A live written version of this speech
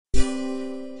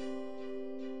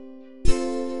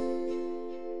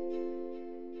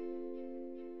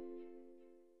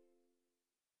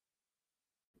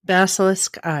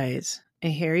Basilisk Eyes,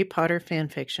 a Harry Potter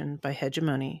fanfiction by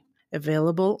Hegemone,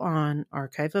 available on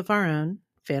Archive of Our Own,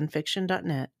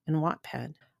 fanfiction.net, and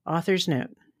Wattpad. Author's note: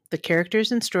 the characters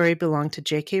and story belong to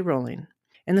J.K. Rowling,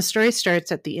 and the story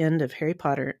starts at the end of Harry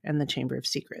Potter and the Chamber of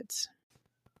Secrets.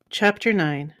 Chapter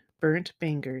 9, Burnt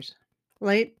Bangers.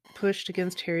 Light pushed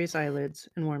against Harry's eyelids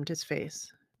and warmed his face,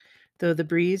 though the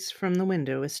breeze from the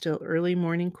window was still early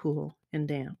morning cool and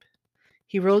damp.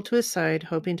 He rolled to his side,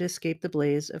 hoping to escape the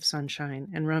blaze of sunshine,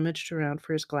 and rummaged around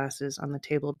for his glasses on the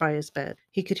table by his bed.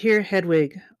 He could hear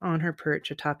Hedwig on her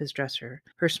perch atop his dresser,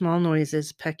 her small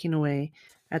noises pecking away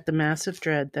at the mass of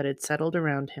dread that had settled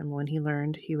around him when he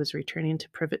learned he was returning to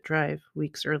Privet Drive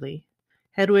weeks early.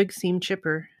 Hedwig seemed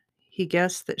chipper. He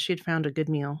guessed that she'd found a good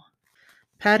meal.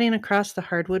 Padding across the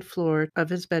hardwood floor of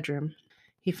his bedroom,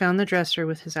 he found the dresser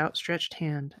with his outstretched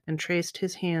hand and traced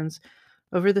his hands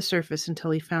over the surface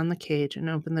until he found the cage and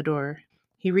opened the door.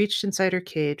 He reached inside her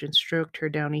cage and stroked her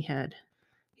downy head.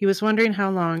 He was wondering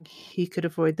how long he could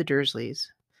avoid the Dursleys.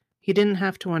 He didn't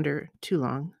have to wonder too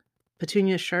long.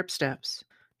 Petunia's sharp steps.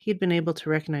 He had been able to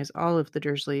recognize all of the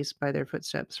Dursleys by their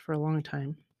footsteps for a long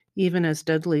time. Even as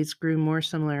Dudley's grew more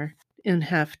similar in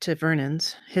heft to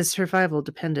Vernon's, his survival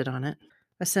depended on it.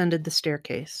 Ascended the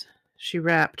staircase. She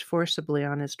rapped forcibly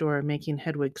on his door, making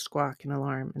Hedwig squawk in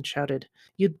alarm, and shouted,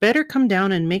 "You'd better come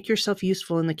down and make yourself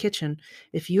useful in the kitchen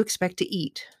if you expect to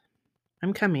eat."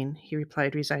 "I'm coming," he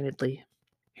replied resignedly.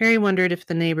 Harry wondered if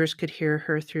the neighbors could hear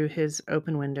her through his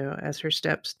open window as her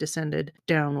steps descended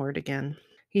downward again.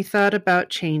 He thought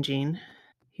about changing.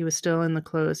 He was still in the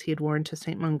clothes he had worn to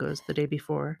St. Mungo's the day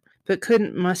before, but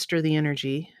couldn't muster the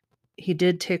energy. He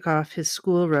did take off his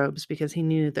school robes because he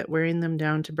knew that wearing them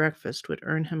down to breakfast would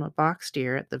earn him a boxed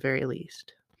ear at the very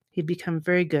least. He'd become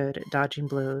very good at dodging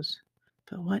blows.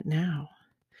 But what now?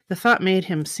 The thought made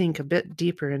him sink a bit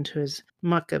deeper into his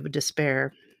muck of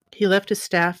despair. He left his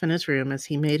staff in his room as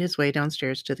he made his way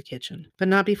downstairs to the kitchen, but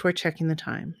not before checking the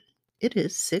time. "It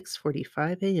is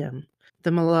 6:45 a.m.,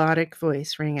 the melodic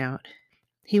voice rang out.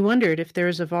 He wondered if there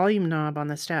was a volume knob on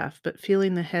the staff, but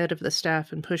feeling the head of the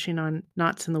staff and pushing on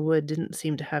knots in the wood didn't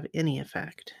seem to have any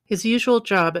effect. His usual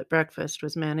job at breakfast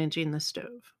was managing the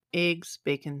stove. Eggs,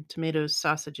 bacon, tomatoes,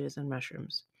 sausages, and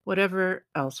mushrooms. Whatever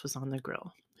else was on the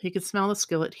grill. He could smell the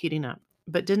skillet heating up,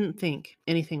 but didn't think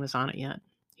anything was on it yet.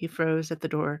 He froze at the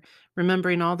door,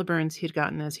 remembering all the burns he'd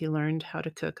gotten as he learned how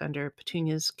to cook under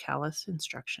Petunia's callous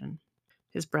instruction.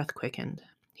 His breath quickened.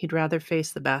 He'd rather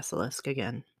face the basilisk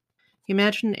again. He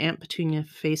imagined Aunt Petunia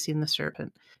facing the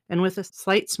serpent, and with a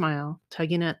slight smile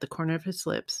tugging at the corner of his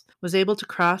lips, was able to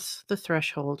cross the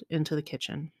threshold into the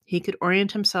kitchen. He could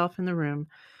orient himself in the room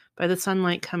by the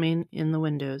sunlight coming in the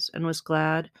windows, and was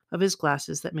glad of his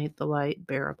glasses that made the light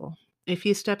bearable. A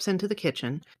few steps into the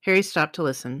kitchen, Harry stopped to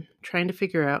listen, trying to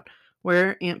figure out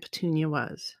where Aunt Petunia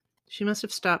was. She must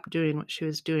have stopped doing what she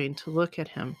was doing to look at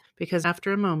him, because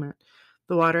after a moment,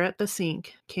 the water at the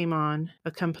sink came on,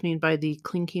 accompanied by the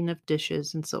clinking of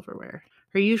dishes and silverware.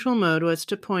 Her usual mode was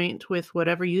to point with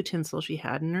whatever utensil she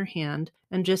had in her hand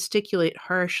and gesticulate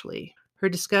harshly, her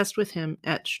disgust with him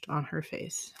etched on her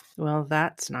face. Well,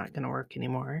 that's not going to work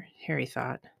anymore, Harry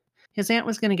thought. His aunt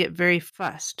was going to get very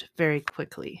fussed very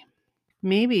quickly.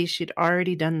 Maybe she'd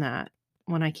already done that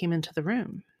when I came into the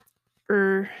room.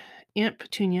 Aunt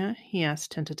Petunia, he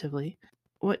asked tentatively,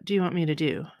 what do you want me to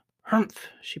do? "Humph,"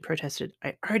 she protested.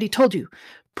 "I already told you.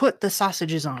 Put the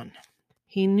sausages on."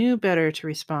 He knew better to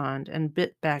respond and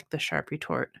bit back the sharp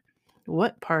retort.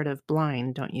 "What part of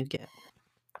blind don't you get?"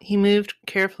 He moved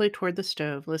carefully toward the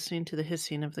stove, listening to the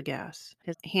hissing of the gas.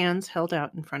 His hands held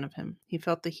out in front of him. He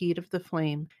felt the heat of the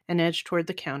flame and edged toward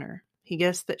the counter. He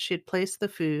guessed that she had placed the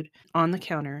food on the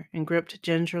counter and groped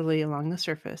gingerly along the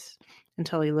surface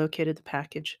until he located the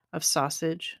package of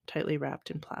sausage tightly wrapped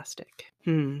in plastic.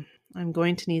 I'm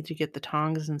going to need to get the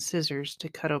tongs and scissors to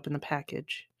cut open the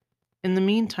package. In the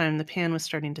meantime, the pan was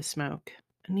starting to smoke.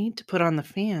 I need to put on the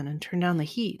fan and turn down the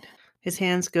heat. His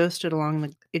hands ghosted along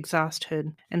the exhaust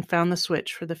hood and found the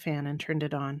switch for the fan and turned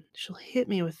it on. She'll hit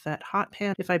me with that hot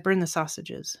pan if I burn the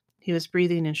sausages. He was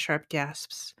breathing in sharp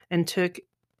gasps and took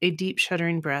a deep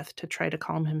shuddering breath to try to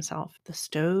calm himself. The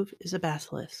stove is a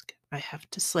basilisk. I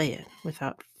have to slay it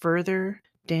without further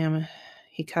damn.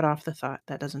 He cut off the thought.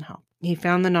 That doesn't help. He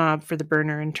found the knob for the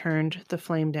burner and turned the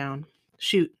flame down.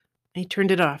 Shoot. He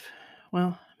turned it off.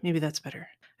 Well, maybe that's better.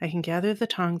 I can gather the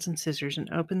tongs and scissors and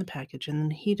open the package and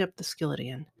then heat up the skillet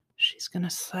again. She's going to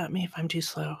slap me if I'm too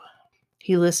slow.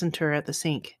 He listened to her at the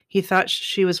sink. He thought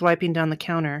she was wiping down the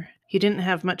counter. He didn't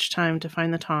have much time to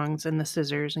find the tongs and the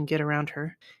scissors and get around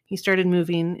her. He started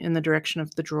moving in the direction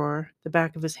of the drawer, the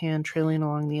back of his hand trailing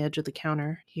along the edge of the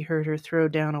counter. He heard her throw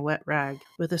down a wet rag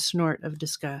with a snort of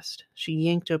disgust. She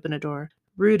yanked open a door,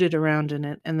 rooted around in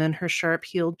it, and then her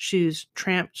sharp-heeled shoes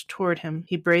tramped toward him.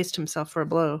 He braced himself for a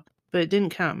blow, but it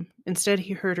didn't come. Instead,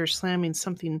 he heard her slamming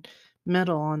something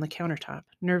metal on the countertop.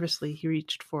 Nervously, he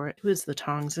reached for it. It was the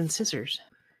tongs and scissors.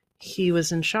 He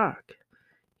was in shock.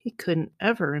 He couldn't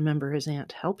ever remember his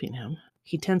aunt helping him.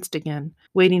 He tensed again,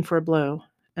 waiting for a blow,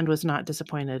 and was not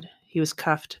disappointed. He was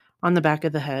cuffed on the back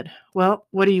of the head. "Well,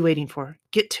 what are you waiting for?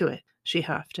 Get to it," she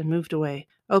huffed and moved away,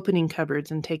 opening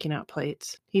cupboards and taking out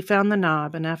plates. He found the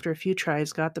knob and after a few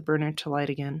tries got the burner to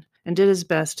light again, and did his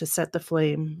best to set the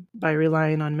flame by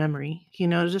relying on memory. He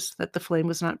noticed that the flame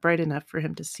was not bright enough for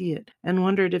him to see it, and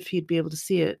wondered if he'd be able to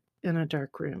see it in a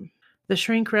dark room. The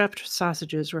shrink-wrapped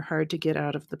sausages were hard to get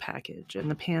out of the package,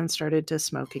 and the pan started to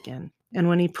smoke again. And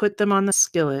when he put them on the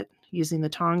skillet, using the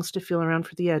tongs to feel around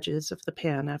for the edges of the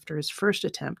pan after his first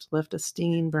attempt left a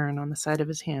stinging burn on the side of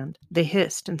his hand, they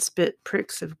hissed and spit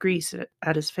pricks of grease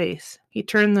at his face. He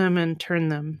turned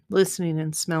them, listening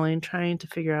and smelling, trying to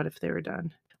figure out if they were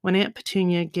done. When Aunt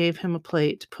Petunia gave him a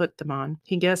plate to put them on,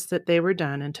 he guessed that they were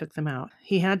done and took them out.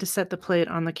 He had to set the plate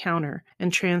on the counter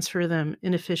and transfer them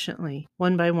inefficiently,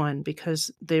 one by one, because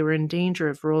they were in danger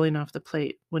of rolling off the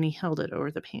plate when he held it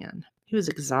over the pan. He was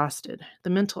exhausted.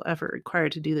 The mental effort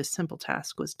required to do this simple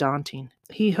task was daunting.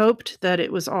 He hoped that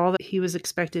it was all that he was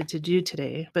expected to do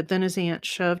today, but then his aunt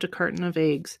shoved a carton of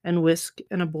eggs and whisk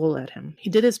and a bowl at him.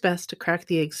 He did his best to crack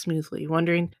the eggs smoothly,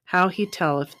 wondering how he'd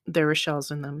tell if there were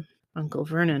shells in them. Uncle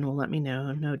Vernon will let me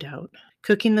know, no doubt.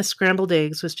 Cooking the scrambled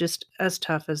eggs was just as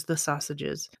tough as the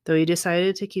sausages, though he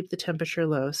decided to keep the temperature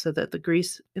low so that the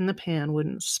grease in the pan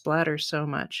wouldn't splatter so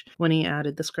much when he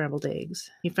added the scrambled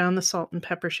eggs. He found the salt and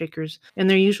pepper shakers in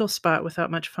their usual spot without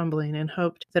much fumbling and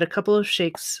hoped that a couple of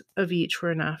shakes of each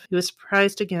were enough. He was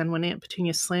surprised again when Aunt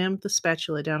Petunia slammed the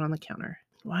spatula down on the counter.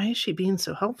 Why is she being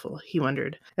so helpful? He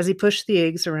wondered, as he pushed the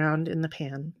eggs around in the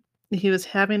pan. He was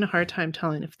having a hard time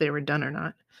telling if they were done or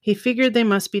not. He figured they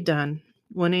must be done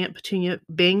when Aunt Petunia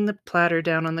banged the platter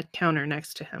down on the counter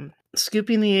next to him.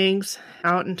 Scooping the eggs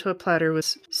out into a platter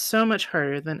was so much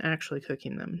harder than actually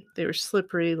cooking them. They were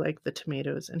slippery like the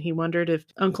tomatoes, and he wondered if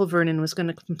Uncle Vernon was going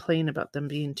to complain about them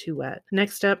being too wet.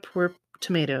 Next up were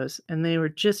tomatoes, and they were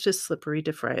just as slippery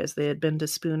to fry as they had been to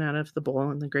spoon out of the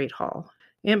bowl in the great hall.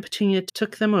 Aunt Petunia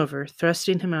took them over,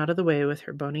 thrusting him out of the way with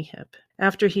her bony hip.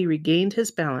 After he regained his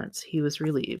balance, he was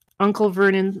relieved. Uncle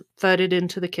Vernon thudded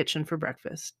into the kitchen for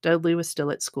breakfast. Dudley was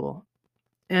still at school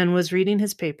and was reading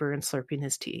his paper and slurping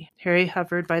his tea. Harry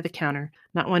hovered by the counter,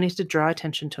 not wanting to draw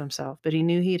attention to himself, but he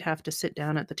knew he'd have to sit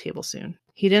down at the table soon.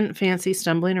 He didn't fancy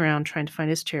stumbling around trying to find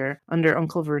his chair under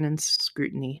Uncle Vernon's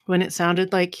scrutiny. When it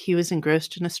sounded like he was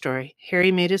engrossed in a story,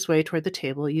 Harry made his way toward the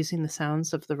table, using the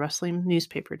sounds of the rustling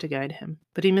newspaper to guide him.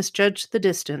 But he misjudged the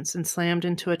distance and slammed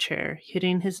into a chair,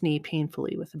 hitting his knee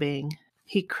painfully with a bang.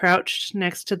 He crouched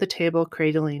next to the table,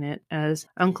 cradling it, as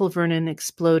Uncle Vernon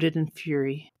exploded in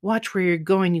fury. "Watch where you're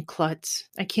going, you klutz.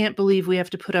 I can't believe we have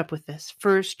to put up with this.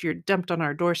 First, you're dumped on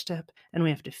our doorstep, and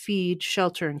we have to feed,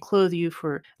 shelter, and clothe you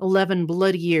for 11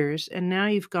 bloody years, and now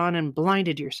you've gone and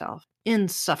blinded yourself.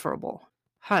 Insufferable."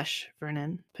 "Hush,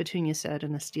 Vernon," Petunia said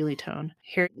in a steely tone.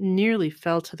 Harry nearly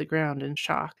fell to the ground in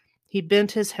shock. He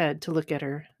bent his head to look at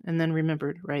her, and then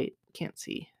remembered, right, can't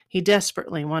see. He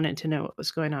desperately wanted to know what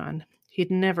was going on. He'd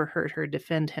never heard her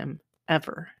defend him,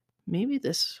 ever. Maybe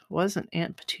this wasn't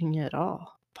Aunt Petunia at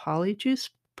all.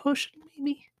 Polyjuice potion,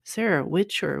 maybe? Is there a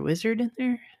witch or a wizard in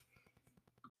there?